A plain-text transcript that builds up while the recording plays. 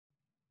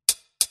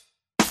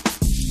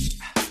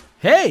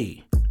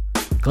Hey,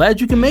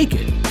 glad you can make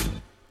it.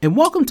 And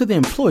welcome to the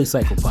Employee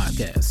Cycle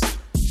Podcast,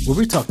 where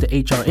we talk to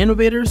HR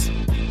innovators,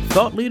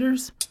 thought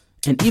leaders,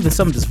 and even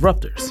some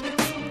disruptors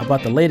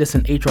about the latest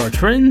in HR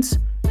trends,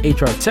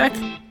 HR tech,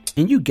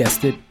 and you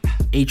guessed it,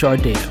 HR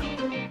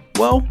data.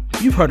 Well,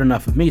 you've heard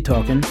enough of me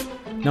talking.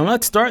 Now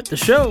let's start the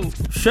show.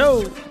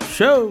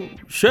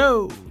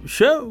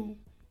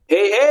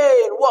 Hey,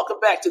 and welcome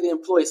back to the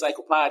Employee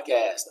Cycle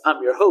Podcast.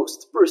 I'm your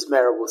host, Bruce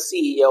Marable,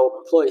 CEO of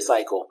Employee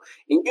Cycle.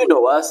 And you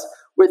know us,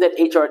 we're that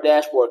HR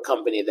dashboard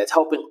company that's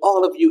helping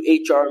all of you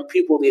HR and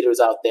people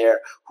leaders out there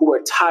who are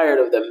tired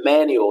of the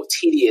manual,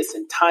 tedious,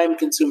 and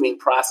time-consuming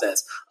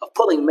process of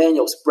pulling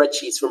manual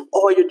spreadsheets from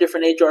all your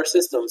different HR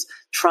systems,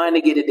 trying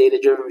to get a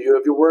data-driven view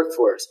of your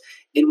workforce.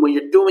 And when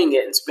you're doing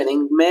it and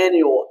spending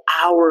manual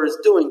hours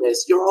doing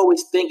this, you're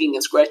always thinking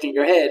and scratching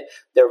your head,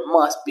 there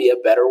must be a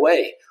better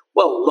way.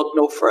 Well, look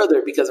no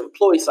further because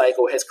Employee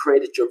Cycle has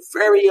created your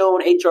very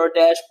own HR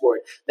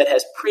dashboard that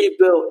has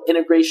pre-built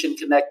integration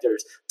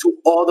connectors to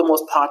all the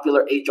most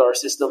popular HR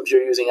systems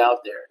you're using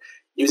out there.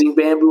 Using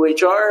Bamboo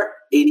HR,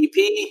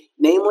 ADP,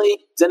 namely,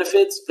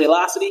 Zenefits,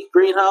 Paylocity,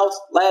 Greenhouse,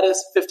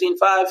 Lattice,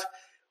 15.5,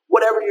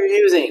 whatever you're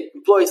using,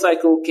 Employee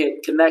Cycle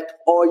can connect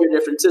all your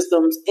different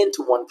systems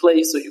into one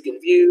place so you can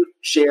view,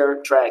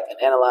 share, track,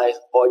 and analyze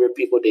all your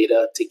people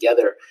data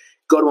together.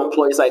 Go to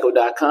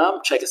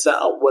employeecycle.com, check us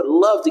out. Would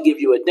love to give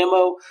you a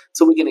demo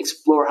so we can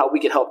explore how we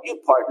can help you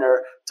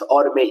partner to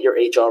automate your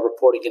HR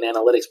reporting and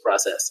analytics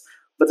process.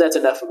 But that's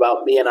enough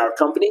about me and our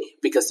company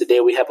because today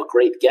we have a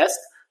great guest.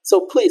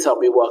 So please help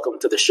me welcome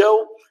to the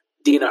show,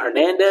 Dina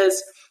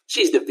Hernandez.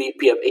 She's the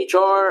VP of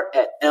HR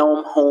at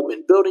Elm Home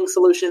and Building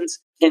Solutions.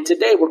 And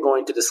today we're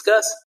going to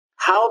discuss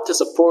how to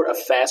support a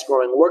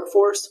fast-growing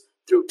workforce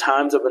through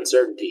times of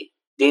uncertainty.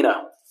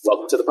 Dina,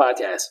 welcome to the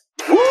podcast.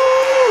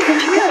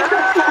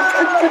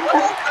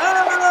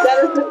 That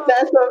is the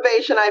best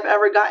ovation I've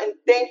ever gotten.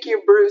 Thank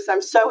you, Bruce.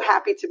 I'm so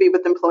happy to be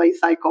with Employee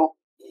Cycle.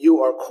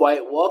 You are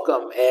quite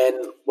welcome.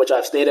 And which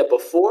I've stated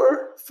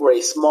before, for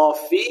a small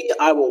fee,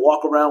 I will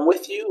walk around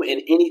with you.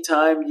 And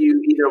anytime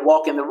you either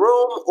walk in the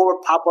room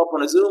or pop up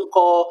on a Zoom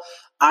call,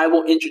 I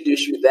will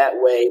introduce you that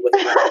way with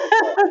my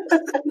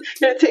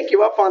Going to take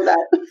you up on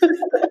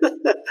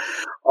that.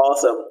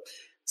 Awesome.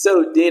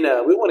 So,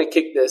 Dina, we want to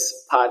kick this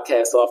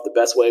podcast off the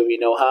best way we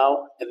know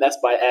how, and that's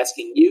by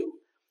asking you,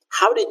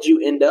 how did you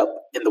end up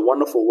in the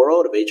wonderful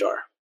world of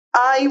HR?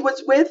 I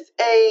was with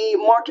a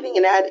marketing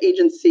and ad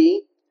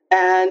agency,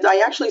 and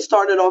I actually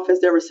started off as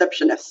their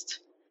receptionist.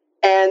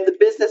 And the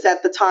business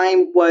at the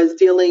time was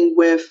dealing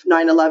with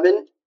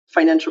 9/11,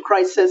 financial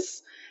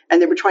crisis,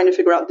 and they were trying to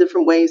figure out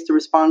different ways to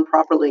respond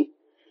properly.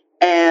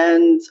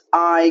 And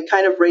I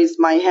kind of raised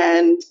my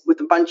hand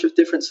with a bunch of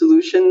different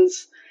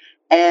solutions.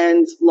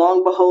 And long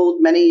and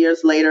behold, many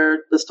years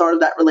later, the start of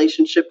that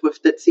relationship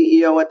with the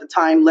CEO at the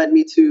time led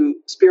me to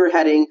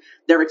spearheading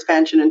their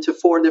expansion into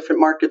 4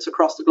 different markets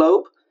across the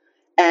globe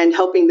and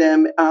helping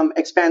them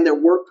expand their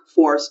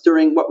workforce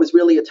during what was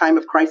really a time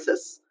of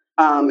crisis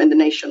in the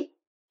nation.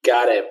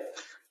 Got it.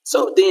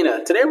 So,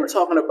 Dina, today we're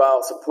talking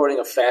about supporting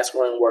a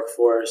fast-growing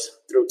workforce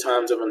through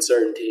times of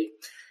uncertainty.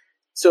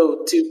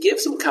 So, to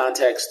give some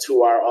context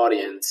to our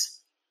audience,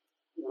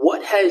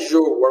 what has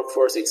your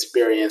workforce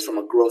experience from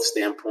a growth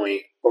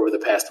standpoint over the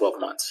past 12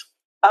 months?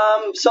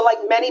 So like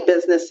many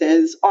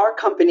businesses, our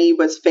company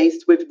was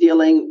faced with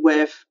dealing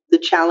with the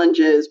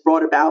challenges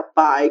brought about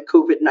by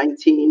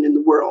COVID-19 in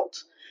the world.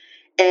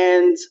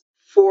 And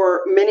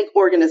for many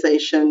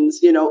organizations,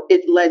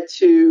 it led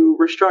to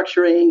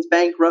restructurings,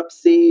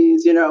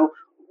 bankruptcies,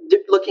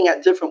 looking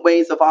at different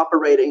ways of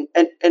operating.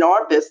 And in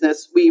our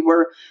business, we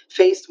were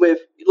faced with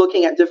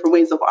looking at different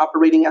ways of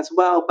operating as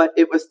well, but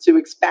it was to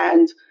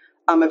expand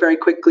a very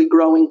quickly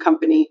growing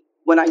company.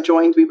 When I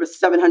joined, we were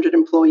 700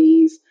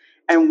 employees,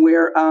 and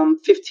we're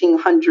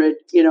 1,500,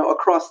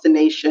 across the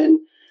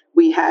nation.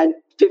 We had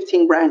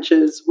 15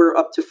 branches. We're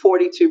up to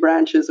 42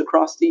 branches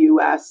across the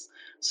U.S.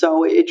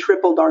 So it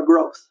tripled our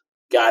growth.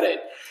 Got it.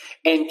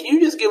 And can you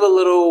just give a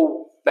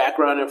little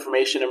background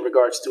information in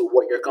regards to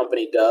what your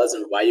company does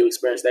and why you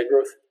experienced that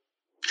growth?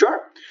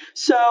 Sure.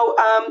 So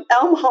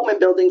Elm Home and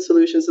Building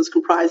Solutions is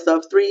comprised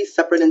of 3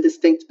 separate and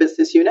distinct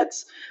business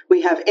units.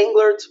 We have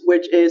Englert,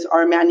 which is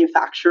our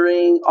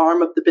manufacturing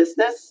arm of the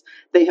business.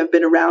 They have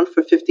been around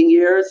for 50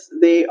 years.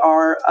 They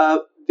are a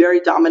very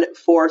dominant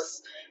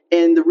force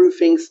in the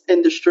roofing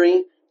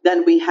industry.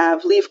 Then we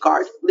have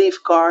LeafGuard.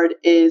 LeafGuard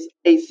is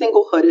a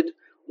single hooded,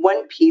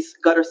 one-piece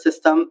gutter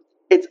system.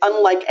 It's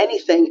unlike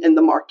anything in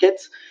the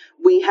market.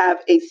 We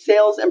have a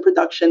sales and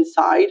production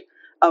side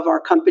of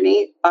our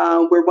company.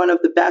 We're one of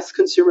the best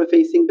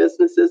consumer-facing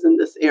businesses in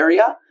this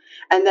area.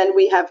 And then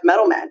we have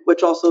Metalman,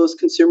 which also is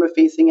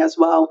consumer-facing as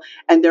well,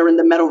 and they're in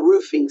the metal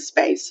roofing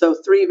space. So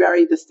 3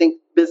 very distinct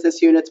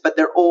business units, but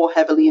they're all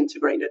heavily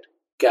integrated.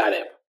 Got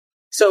it.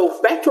 So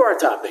back to our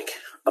topic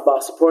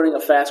about supporting a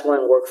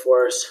fast-growing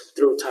workforce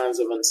through times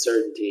of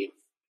uncertainty.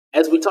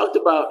 As we talked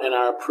about in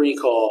our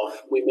pre-call,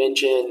 you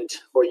mentioned,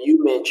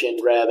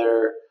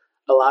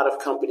 a lot of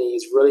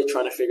companies really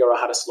trying to figure out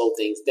how to slow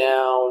things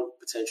down,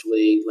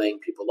 potentially laying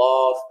people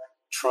off,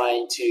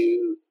 trying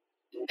to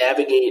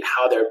navigate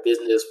how their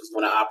business was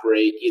going to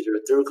operate either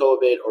through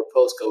COVID or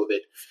post COVID.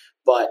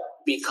 But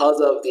because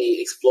of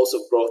the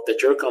explosive growth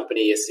that your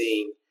company is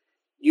seeing,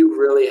 you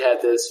really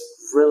had this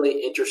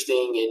really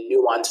interesting and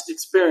nuanced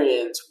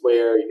experience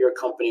where your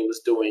company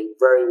was doing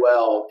very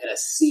well in a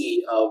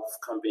sea of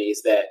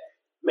companies that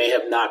may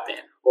have not been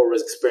or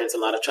was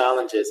experiencing a lot of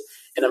challenges.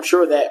 And I'm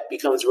sure that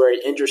becomes very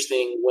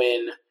interesting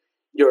when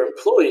your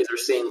employees are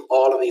seeing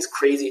all of these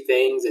crazy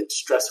things and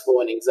stressful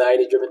and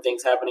anxiety-driven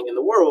things happening in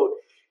the world,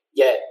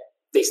 yet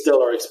they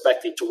still are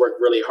expected to work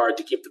really hard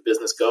to keep the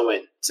business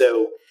going.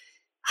 So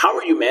how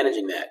are you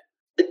managing that?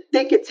 I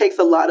think it takes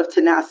a lot of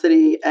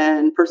tenacity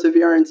and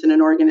perseverance in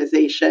an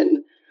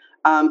organization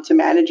to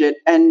manage it.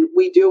 And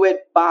we do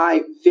it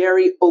by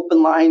very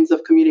open lines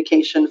of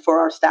communication for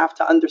our staff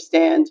to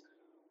understand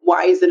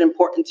why is it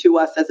important to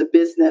us as a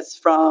business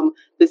from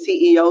the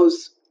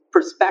CEO's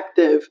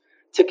perspective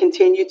to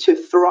continue to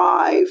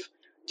thrive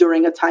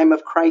during a time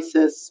of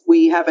crisis.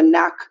 We have a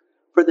knack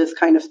for this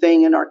kind of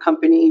thing in our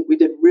company. We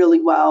did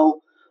really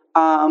well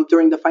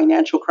during the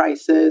financial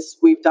crisis.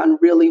 We've done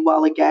really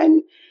well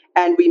again.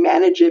 And we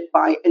manage it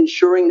by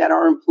ensuring that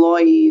our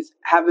employees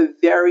have a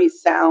very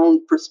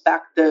sound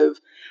perspective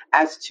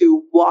as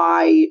to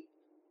why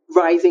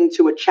rising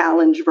to a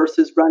challenge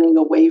versus running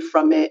away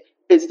from it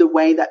is the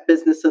way that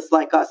businesses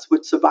like us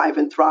would survive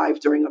and thrive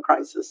during a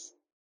crisis.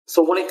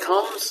 So when it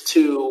comes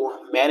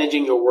to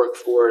managing your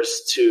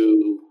workforce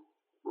to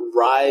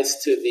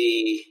rise to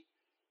the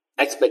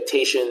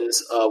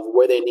expectations of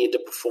where they need to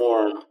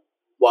perform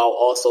while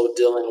also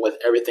dealing with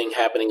everything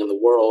happening in the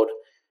world,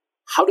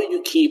 how do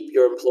you keep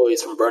your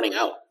employees from burning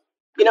out?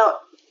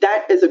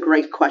 That is a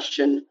great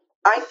question.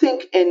 I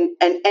think in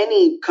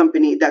any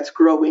company that's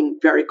growing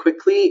very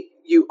quickly,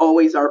 you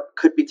always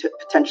could be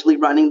potentially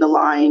running the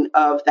line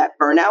of that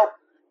burnout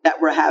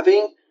that we're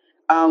having.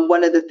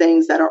 One of the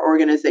things that our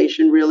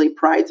organization really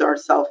prides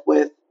ourselves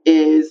with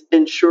is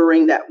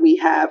ensuring that we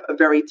have a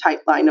very tight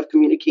line of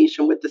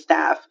communication with the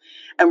staff.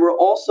 And we're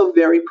also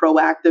very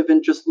proactive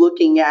in just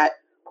looking at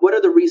what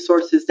are the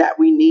resources that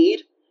we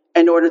need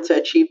in order to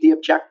achieve the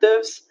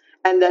objectives.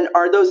 And then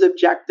are those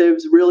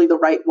objectives really the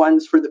right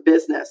ones for the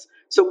business?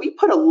 So we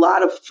put a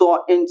lot of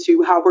thought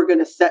into how we're going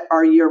to set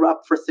our year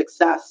up for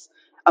success.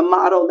 A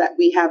model that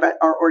we have at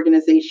our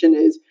organization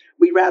is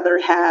we rather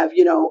have,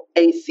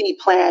 a C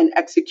plan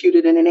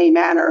executed in an A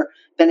manner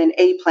than an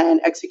A plan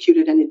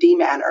executed in a D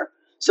manner.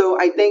 So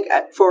I think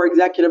for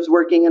executives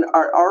working in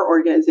our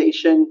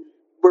organization,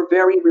 we're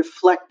very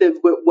reflective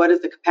with what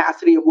is the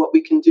capacity of what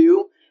we can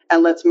do.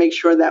 And let's make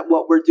sure that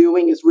what we're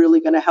doing is really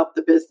going to help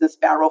the business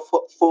barrel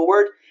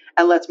forward.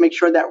 And let's make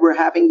sure that we're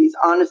having these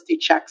honesty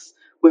checks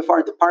with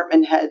our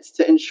department heads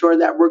to ensure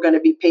that we're going to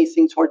be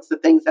pacing towards the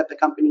things that the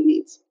company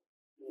needs.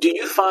 Do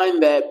you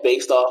find that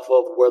based off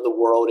of where the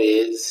world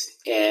is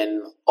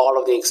and all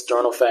of the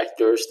external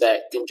factors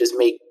that can just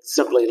make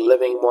simply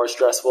living more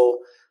stressful,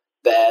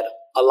 that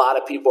a lot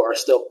of people are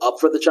still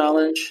up for the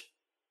challenge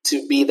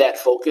to be that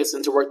focused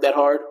and to work that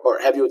hard? Or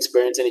have you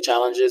experienced any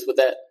challenges with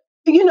that?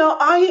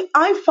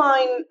 I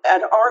find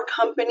at our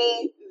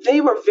company,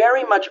 they were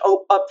very much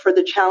up for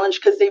the challenge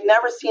because they've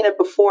never seen it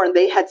before and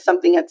they had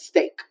something at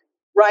stake,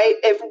 right?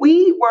 If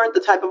we weren't the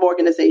type of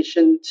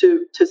organization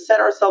to set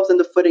ourselves in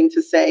the footing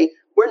to say,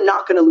 we're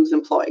not going to lose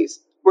employees,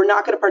 we're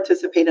not going to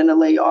participate in a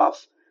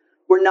layoff,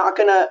 we're not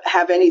going to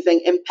have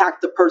anything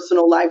impact the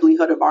personal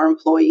livelihood of our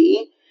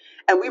employee.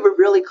 And we were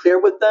really clear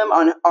with them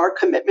on our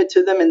commitment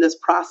to them in this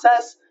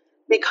process.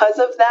 Because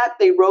of that,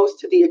 they rose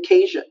to the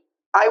occasion.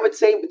 I would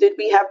say, did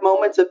we have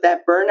moments of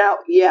that burnout?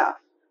 Yeah.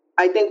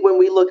 I think when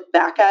we look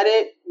back at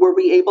it, were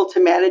we able to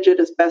manage it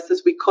as best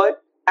as we could?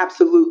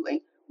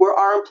 Absolutely. Were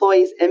our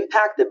employees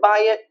impacted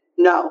by it?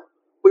 No.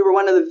 We were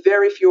one of the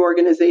very few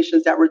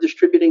organizations that were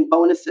distributing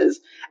bonuses.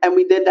 And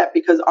we did that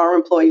because our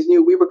employees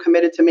knew we were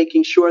committed to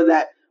making sure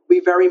that we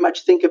very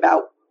much think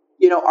about,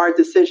 our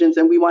decisions.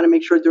 And we want to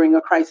make sure during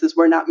a crisis,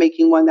 we're not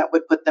making one that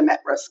would put them at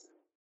risk.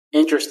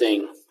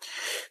 Interesting.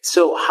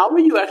 So how are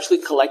you actually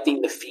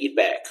collecting the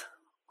feedback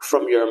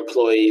from your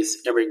employees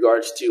in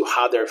regards to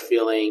how they're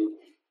feeling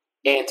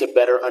and to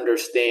better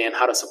understand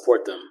how to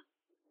support them?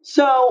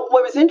 So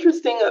what was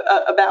interesting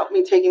about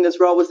me taking this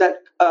role was that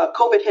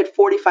COVID hit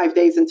 45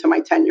 days into my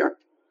tenure.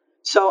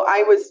 So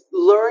I was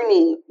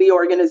learning the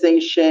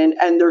organization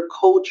and their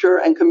culture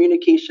and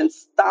communication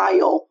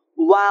style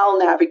while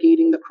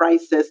navigating the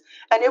crisis.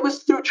 And it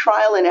was through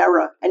trial and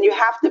error. And you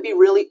have to be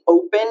really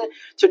open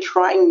to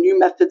trying new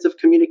methods of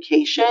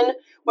communication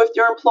with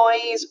your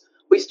employees.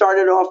 We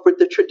started off with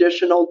the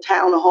traditional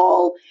town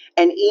hall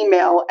and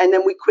email, and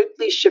then we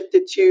quickly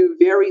shifted to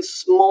very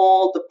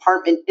small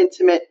department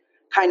intimate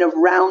kind of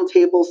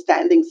roundtable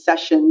standing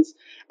sessions.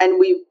 And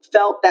we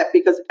felt that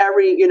because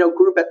every,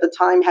 group at the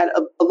time had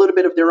a little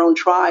bit of their own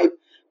tribe,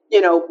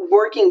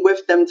 working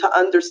with them to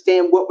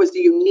understand what was the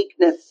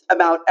uniqueness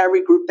about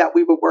every group that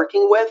we were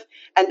working with,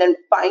 and then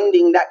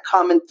finding that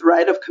common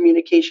thread of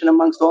communication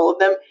amongst all of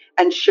them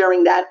and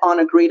sharing that on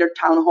a greater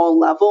town hall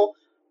level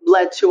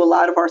led to a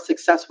lot of our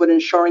success with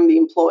ensuring the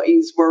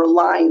employees were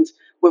aligned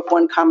with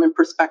one common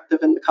perspective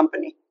in the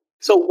company.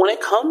 So when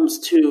it comes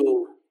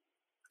to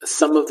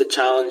some of the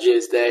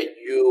challenges that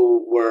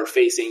you were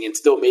facing and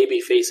still may be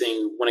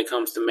facing when it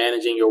comes to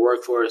managing your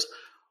workforce,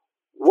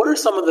 what are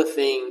some of the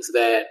things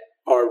that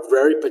are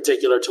very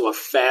particular to a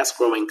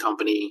fast-growing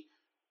company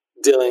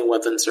dealing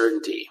with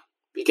uncertainty?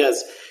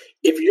 Because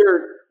if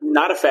you're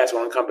not a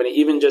fast-growing company,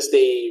 even just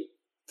a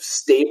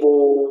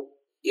stable,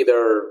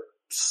 either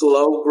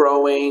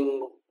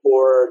slow-growing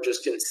or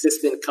just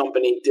consistent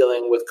company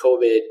dealing with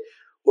COVID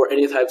or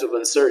any types of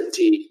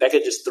uncertainty, that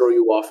could just throw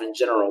you off in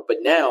general. But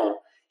now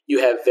you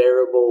have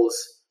variables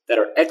that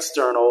are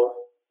external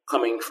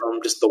coming from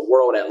just the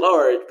world at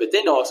large, but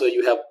then also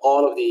you have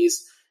all of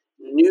these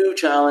new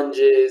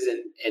challenges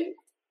and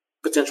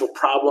potential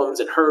problems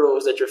and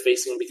hurdles that you're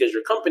facing because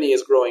your company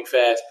is growing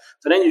fast.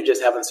 So then you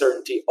just have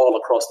uncertainty all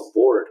across the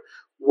board.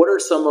 What are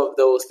some of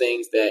those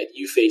things that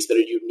you face that are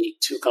unique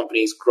to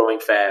companies growing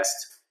fast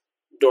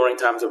during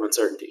times of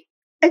uncertainty?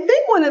 I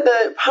think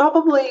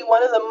probably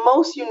one of the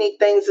most unique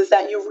things is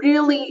that you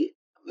really,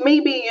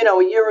 maybe,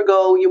 a year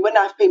ago, you would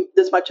not pay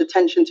this much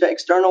attention to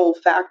external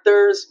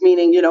factors,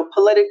 meaning,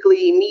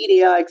 politically,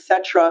 media,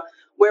 etc.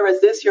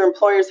 Whereas this year,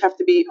 employers have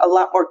to be a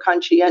lot more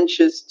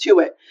conscientious to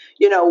it.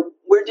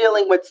 We're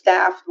dealing with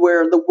staff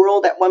where the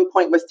world at one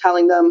point was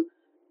telling them,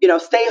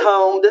 stay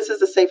home. This is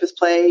the safest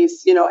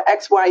place,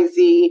 X, Y,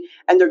 Z.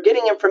 And they're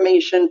getting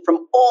information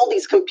from all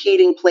these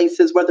competing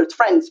places, whether it's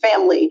friends,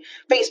 family,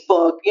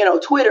 Facebook,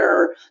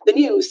 Twitter, the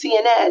news,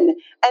 CNN.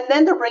 And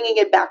then they're bringing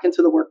it back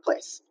into the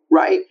workplace,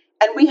 right?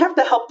 And we have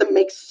to help them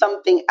make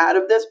something out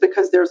of this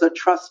because there's a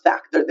trust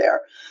factor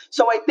there.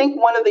 So I think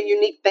one of the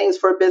unique things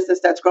for a business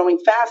that's growing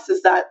fast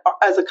is that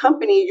as a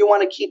company, you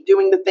want to keep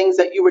doing the things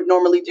that you would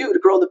normally do to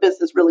grow the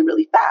business really,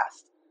 really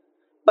fast.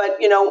 But,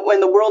 in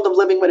the world of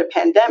living with a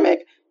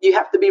pandemic, you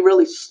have to be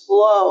really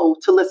slow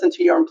to listen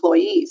to your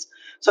employees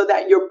so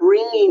that you're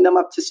bringing them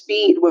up to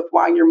speed with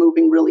why you're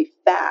moving really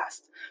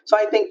fast. So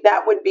I think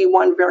that would be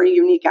one very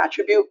unique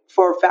attribute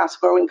for a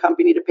fast-growing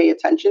company to pay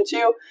attention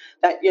to,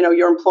 that,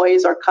 your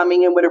employees are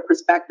coming in with a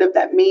perspective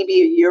that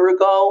maybe a year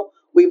ago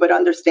we would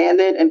understand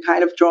it and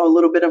kind of draw a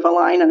little bit of a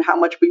line on how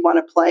much we want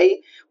to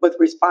play with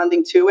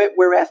responding to it.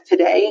 Whereas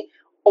today,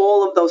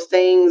 all of those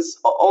things,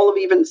 all of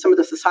even some of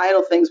the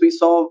societal things we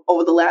saw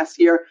over the last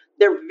year,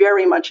 they're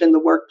very much in the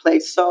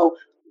workplace. So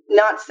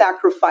not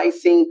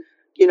sacrificing,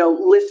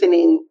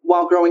 listening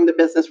while growing the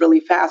business really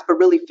fast, but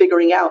really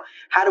figuring out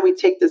how do we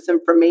take this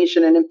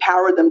information and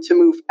empower them to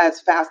move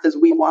as fast as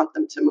we want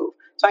them to move.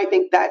 So I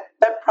think that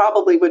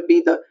probably would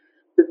be the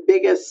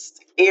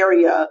biggest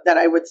area that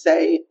I would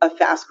say a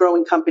fast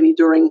growing company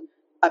during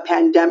a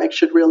pandemic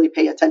should really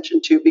pay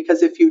attention to,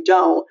 because if you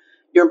don't,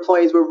 your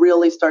employees will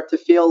really start to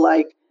feel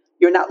like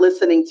you're not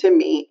listening to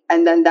me.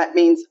 And then that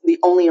means the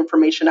only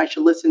information I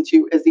should listen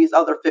to is these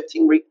other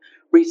 15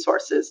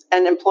 resources.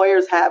 And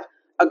employers have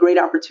a great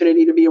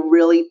opportunity to be a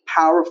really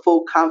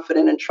powerful,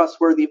 confident, and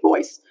trustworthy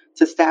voice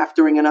to staff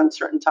during an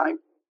uncertain time.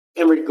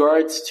 In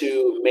regards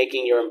to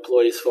making your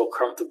employees feel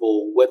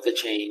comfortable with the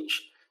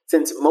change,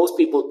 since most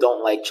people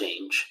don't like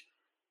change,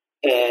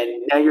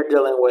 and now you're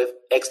dealing with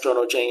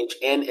external change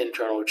and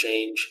internal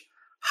change,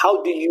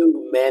 how do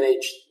you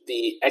manage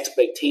the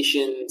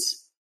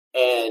expectations,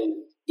 and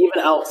even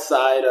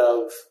outside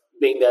of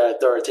being the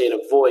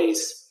authoritative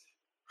voice,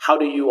 how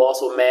do you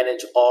also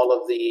manage all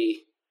of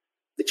the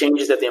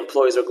changes that the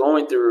employees are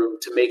going through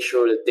to make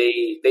sure that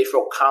they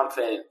feel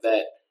confident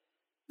that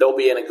they'll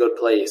be in a good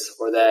place,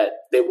 or that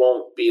they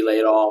won't be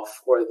laid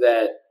off, or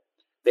that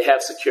they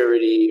have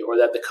security, or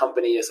that the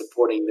company is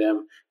supporting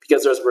them?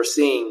 Because as we're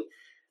seeing,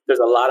 there's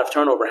a lot of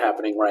turnover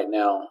happening right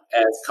now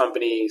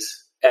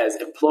as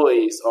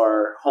employees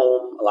are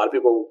home. A lot of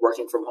people are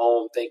working from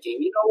home thinking,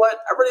 you know what,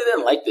 I really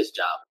didn't like this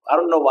job. I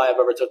don't know why I've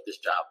ever took this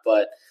job,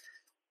 but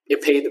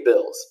it paid the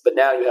bills. But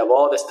now you have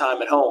all this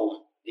time at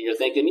home and you're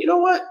thinking, you know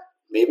what,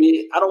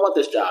 maybe I don't want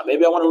this job.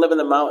 Maybe I want to live in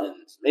the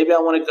mountains. Maybe I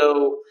want to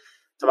go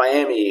to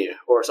Miami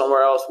or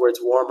somewhere else where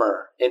it's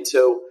warmer. And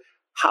so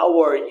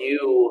how are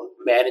you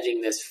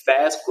managing this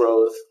fast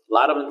growth, a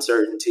lot of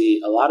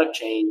uncertainty, a lot of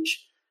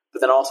change, but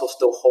then also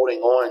still holding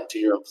on to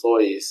your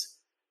employees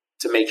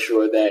to make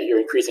sure that you're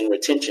increasing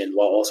retention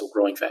while also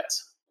growing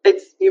fast?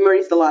 You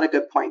raised a lot of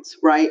good points,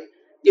 right?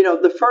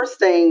 The first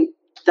thing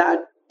that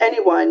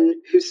anyone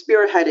who's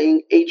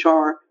spearheading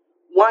HR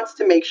wants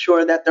to make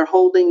sure that they're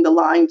holding the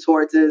line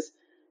towards is,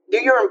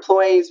 do your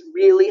employees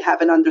really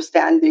have an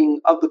understanding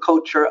of the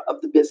culture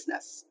of the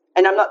business?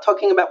 And I'm not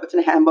talking about what's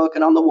in the handbook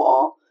and on the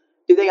wall.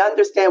 Do they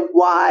understand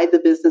why the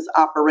business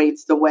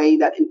operates the way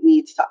that it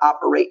needs to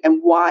operate?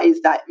 And why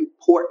is that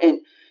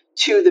important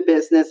to the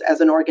business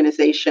as an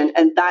organization?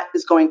 And that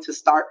is going to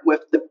start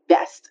with the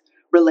best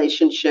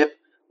relationship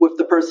with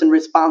the person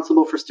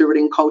responsible for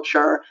stewarding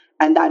culture,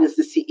 and that is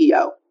the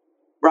CEO,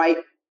 right?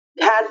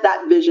 Has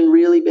that vision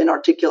really been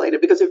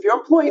articulated? Because if your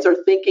employees are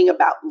thinking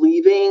about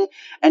leaving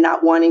and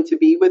not wanting to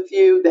be with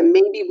you, then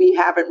maybe we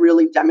haven't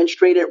really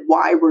demonstrated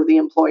why we're the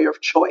employer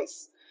of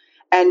choice.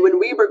 And when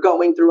we were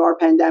going through our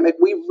pandemic,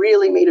 we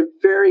really made a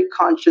very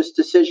conscious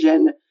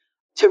decision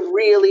to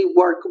really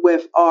work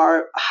with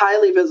our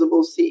highly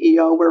visible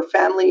CEO. We're a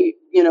family,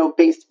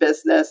 based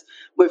business,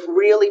 with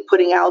really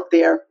putting out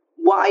there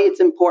why it's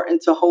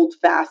important to hold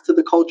fast to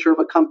the culture of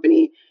a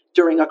company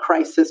during a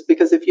crisis.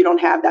 Because if you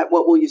don't have that,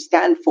 what will you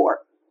stand for,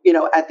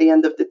 at the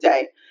end of the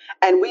day?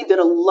 And we did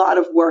a lot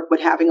of work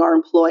with having our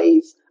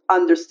employees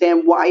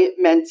understand why it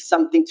meant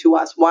something to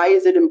us. Why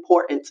is it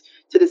important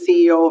to the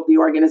CEO of the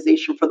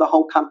organization for the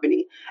whole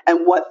company,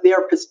 and what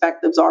their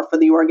perspectives are for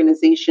the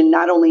organization,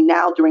 not only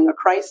now during a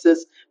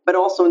crisis, but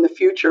also in the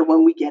future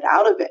when we get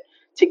out of it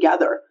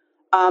together.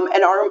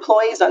 And our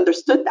employees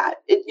understood that.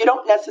 You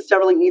don't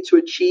necessarily need to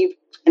achieve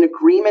an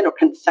agreement or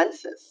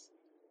consensus,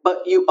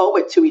 but you owe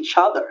it to each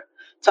other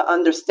to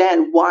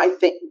understand why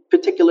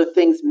particular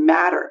things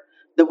matter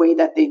the way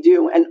that they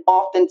do. And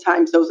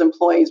oftentimes those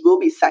employees will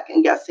be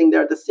second guessing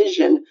their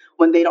decision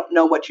when they don't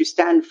know what you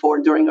stand for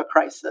during a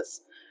crisis.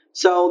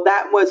 So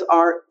that was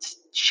our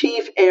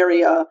chief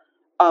area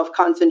of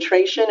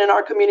concentration in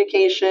our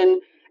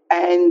communication.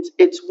 And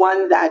it's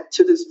one that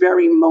to this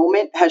very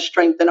moment has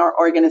strengthened our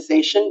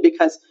organization,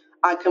 because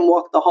I can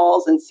walk the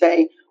halls and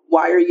say,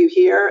 why are you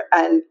here?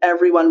 And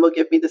everyone will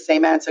give me the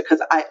same answer,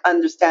 because I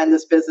understand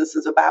this business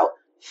is about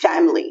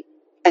family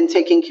and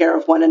taking care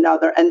of one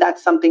another. And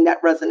that's something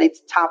that resonates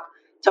top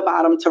to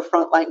bottom to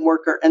frontline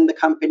worker in the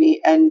company.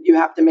 And you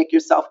have to make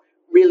yourself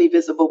really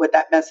visible with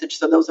that message.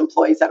 So those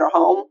employees that are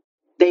home,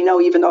 they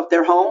know even though if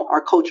they're home,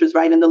 our culture's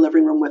right in the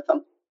living room with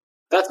them.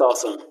 That's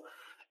awesome.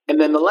 And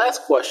then the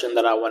last question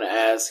that I want to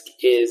ask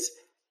is,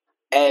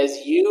 as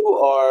you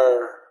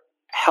are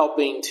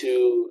helping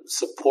to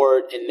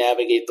support and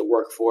navigate the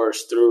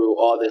workforce through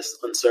all this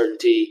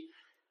uncertainty,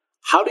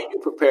 how do you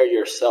prepare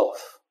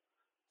yourself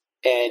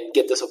and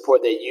get the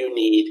support that you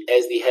need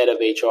as the head of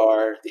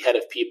HR, the head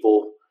of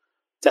people,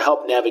 to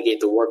help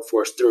navigate the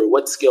workforce through?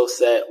 What skill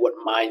set, what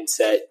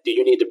mindset do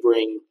you need to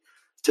bring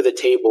to the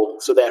table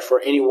so that for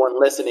anyone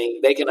listening,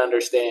 they can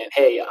understand,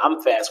 hey,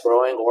 I'm fast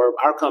growing, or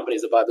our company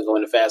is about to go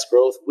into fast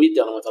growth. We're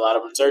dealing with a lot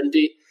of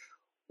uncertainty.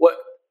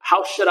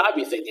 How should I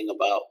be thinking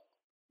about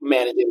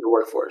managing the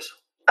workforce?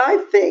 I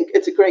think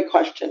it's a great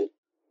question.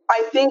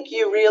 I think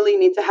you really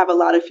need to have a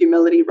lot of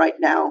humility right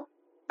now,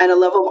 and a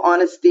level of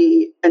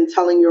honesty, and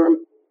telling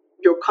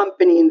your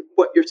company and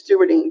what you're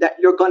stewarding that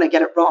you're going to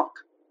get it wrong.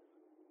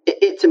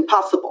 It's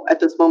impossible at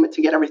this moment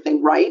to get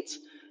everything right,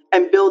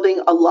 and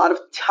building a lot of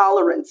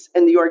tolerance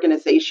in the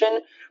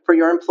organization for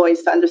your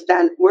employees to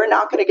understand, we're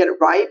not going to get it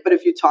right, but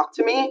if you talk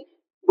to me,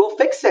 we'll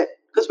fix it,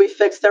 because we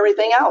fixed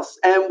everything else,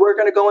 and we're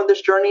going to go on this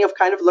journey of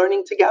kind of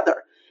learning together.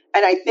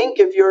 And I think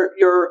if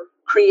you're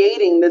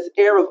creating this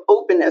air of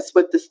openness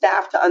with the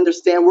staff to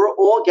understand we're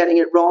all getting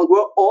it wrong,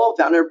 we're all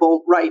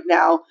vulnerable right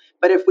now,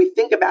 but if we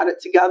think about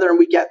it together and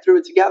we get through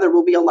it together,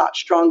 we'll be a lot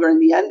stronger in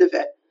the end of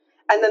it.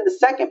 And then the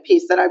second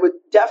piece that I would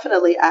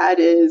definitely add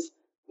is,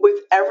 with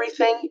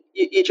everything,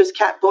 you just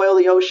can't boil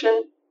the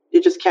ocean.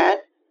 You just can't.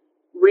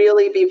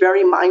 Really be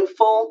very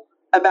mindful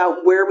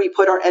about where we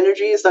put our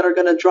energies that are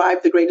going to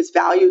drive the greatest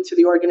value to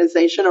the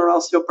organization, or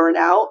else you'll burn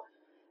out.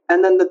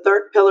 And then the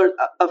third pillar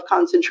of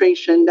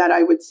concentration that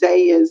I would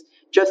say is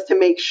just to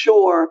make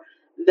sure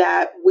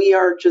that we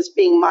are just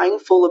being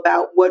mindful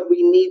about what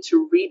we need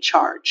to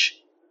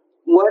recharge.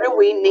 What do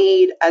we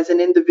need as an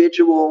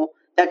individual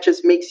that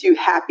just makes you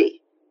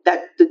happy,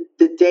 that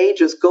the day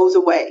just goes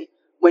away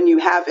when you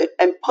have it,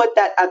 and put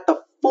that at the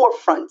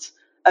forefront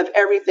of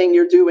everything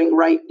you're doing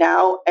right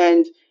now.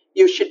 And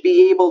you should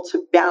be able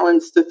to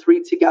balance the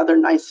three together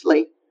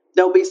nicely.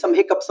 There'll be some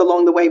hiccups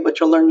along the way, but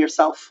you'll learn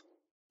yourself.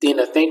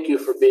 Dina, thank you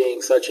for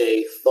being such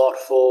a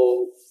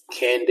thoughtful,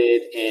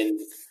 candid, and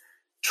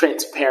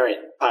transparent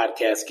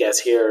podcast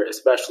guest here,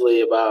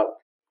 especially about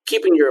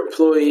keeping your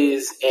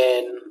employees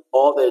and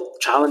all the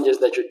challenges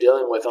that you're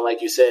dealing with. And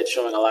like you said,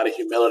 showing a lot of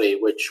humility,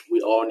 which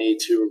we all need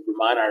to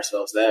remind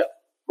ourselves that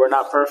we're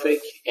not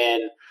perfect.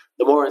 And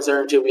the more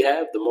uncertainty we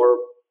have, the more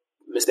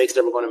mistakes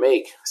that we're going to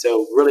make.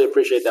 So really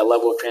appreciate that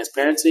level of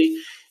transparency.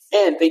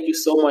 And thank you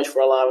so much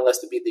for allowing us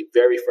to be the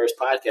very first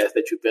podcast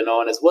that you've been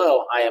on as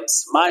well. I am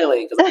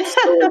smiling because I'm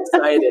so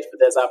excited for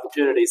this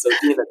opportunity. So,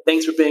 Dina,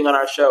 thanks for being on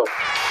our show.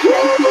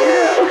 Thank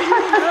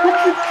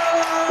you.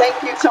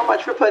 Thank you so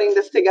much for putting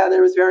this together.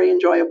 It was very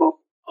enjoyable.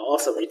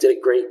 Awesome. You did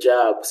a great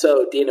job.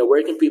 So, Dina,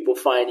 where can people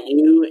find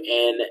you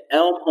and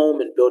Elm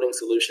Home and Building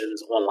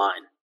Solutions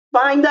online?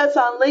 Find us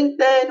on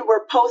LinkedIn.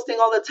 We're posting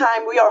all the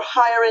time. We are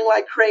hiring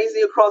like crazy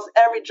across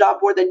every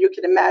job board that you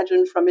can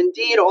imagine, from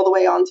Indeed all the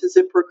way on to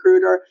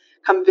ZipRecruiter.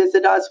 Come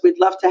visit us. We'd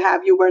love to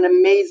have you. We're an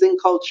amazing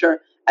culture,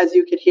 as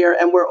you could hear,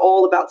 and we're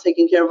all about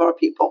taking care of our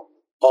people.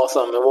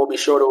 Awesome. And we'll be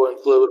sure to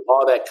include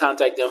all that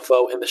contact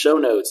info in the show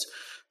notes.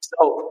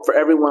 So for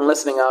everyone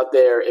listening out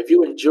there, if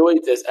you enjoyed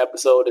this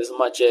episode as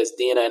much as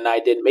Dina and I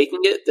did making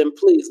it, then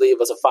please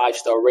leave us a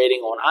 5-star rating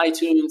on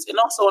iTunes, and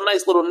also a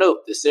nice little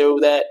note to show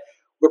that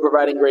we're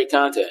providing great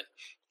content.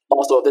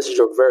 Also, if this is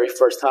your very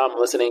first time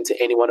listening to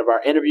any one of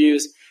our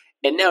interviews,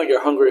 and now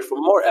you're hungry for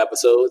more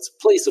episodes,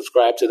 please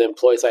subscribe to the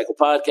Employee Cycle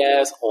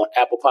Podcast on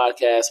Apple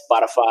Podcasts,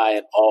 Spotify,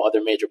 and all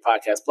other major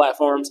podcast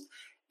platforms.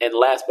 And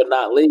last but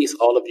not least,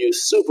 all of you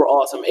super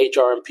awesome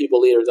HR and people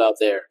leaders out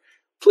there,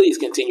 please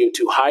continue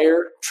to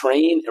hire,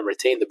 train, and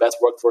retain the best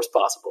workforce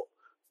possible.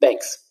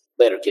 Thanks.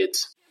 Later,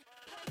 kids.